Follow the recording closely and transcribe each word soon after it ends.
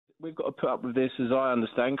we've got to put up with this, as I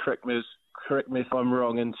understand. Correct me if I'm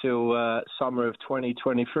wrong. Until summer of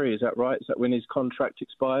 2023. Is that right? Is that when his contract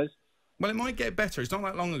expires? Well, it might get better. It's not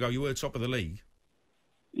that long ago you were top of the league.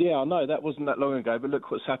 Yeah, I know that wasn't that long ago. But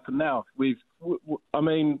look what's happened now. I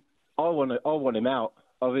want him out.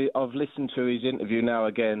 I've listened to his interview now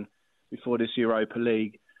again before this Europa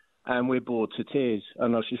League, and we're bored to tears.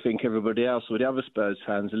 And I should think everybody else, or the other Spurs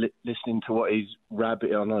fans, are listening to what he's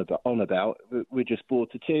rabbiting on about. We're just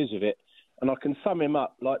bored to tears of it. And I can sum him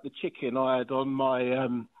up like the chicken I had on my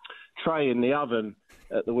tray in the oven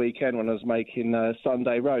at the weekend when I was making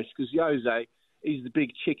Sunday roast. Because Jose, he's the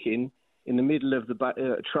big chicken in the middle of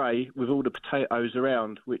the tray with all the potatoes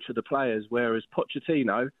around, which are the players, whereas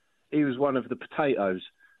Pochettino, he was one of the potatoes,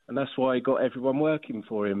 and that's why he got everyone working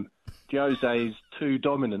for him. Jose is too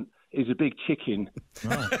dominant. He's a big chicken.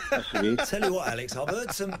 Right. That's what he is. Tell you what, Alex, I've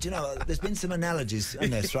heard some, there's been some analogies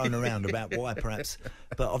in there thrown around about why perhaps,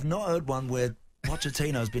 but I've not heard one where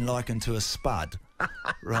Pochettino's been likened to a spud,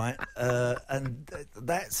 right? And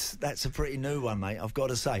that's a pretty new one, mate, I've got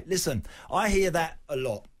to say. Listen, I hear that a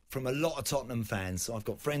lot from a lot of Tottenham fans. I've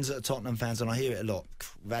got friends that are Tottenham fans, and I hear it a lot.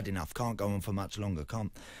 We've had enough. Can't go on for much longer.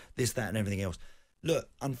 Can't this, that, and everything else. Look,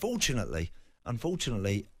 unfortunately,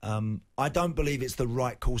 I don't believe it's the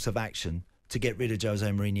right course of action to get rid of Jose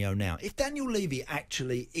Mourinho now. If Daniel Levy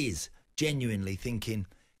actually is genuinely thinking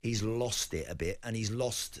he's lost it a bit and he's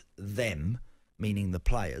lost them, meaning the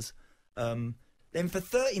players, then for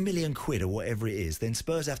 30 million quid or whatever it is, then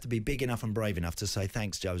Spurs have to be big enough and brave enough to say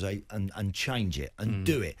thanks, Jose, and change it and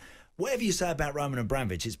do it. Whatever you say about Roman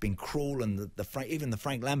Abramovich, it's been cruel, and even the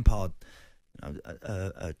Frank Lampard,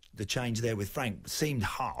 the change there with Frank seemed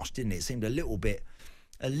harsh, didn't it? It seemed a little bit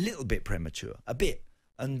premature, a bit.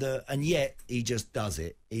 And yet he just does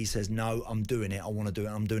it. He says, no, I'm doing it. I want to do it.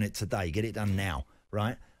 I'm doing it today. Get it done now,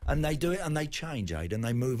 right? And they do it and they change, Aid, and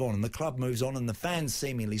they move on. And the club moves on, and the fans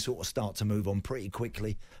seemingly sort of start to move on pretty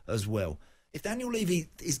quickly as well. If Daniel Levy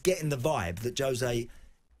is getting the vibe that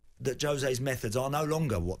Jose's methods are no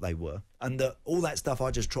longer what they were, and that all that stuff I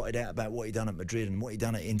just trotted out about what he done at Madrid and what he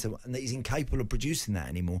done at Inter, and that he's incapable of producing that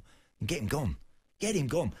anymore, then get him gone. Get him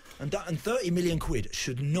gone. And 30 million quid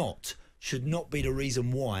should not be the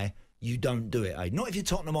reason why you don't do it, Aid. Not if you're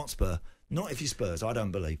Tottenham Hotspur, not if you're Spurs, I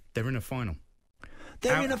don't believe. They're in a final.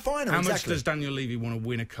 They're in a final, How much does Daniel Levy want to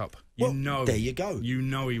win a cup? There you go. You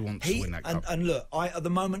know he wants to win that cup. And look, at the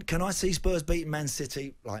moment, can I see Spurs beating Man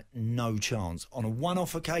City? Like, no chance. On a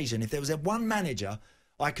one-off occasion, if there was one manager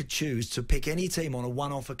I could choose to pick any team on a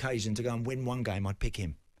one-off occasion to go and win one game, I'd pick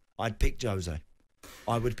him. I'd pick Jose.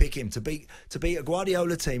 I would pick him to beat a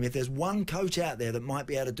Guardiola team. If there's one coach out there that might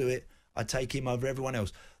be able to do it, I'd take him over everyone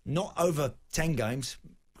else. Not over 10 games.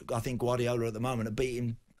 I think Guardiola at the moment are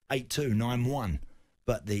beating 8-2, 9-1.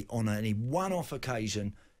 But on any one-off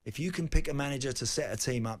occasion, if you can pick a manager to set a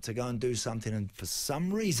team up to go and do something and for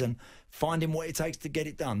some reason find him what it takes to get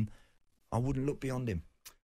it done, I wouldn't look beyond him.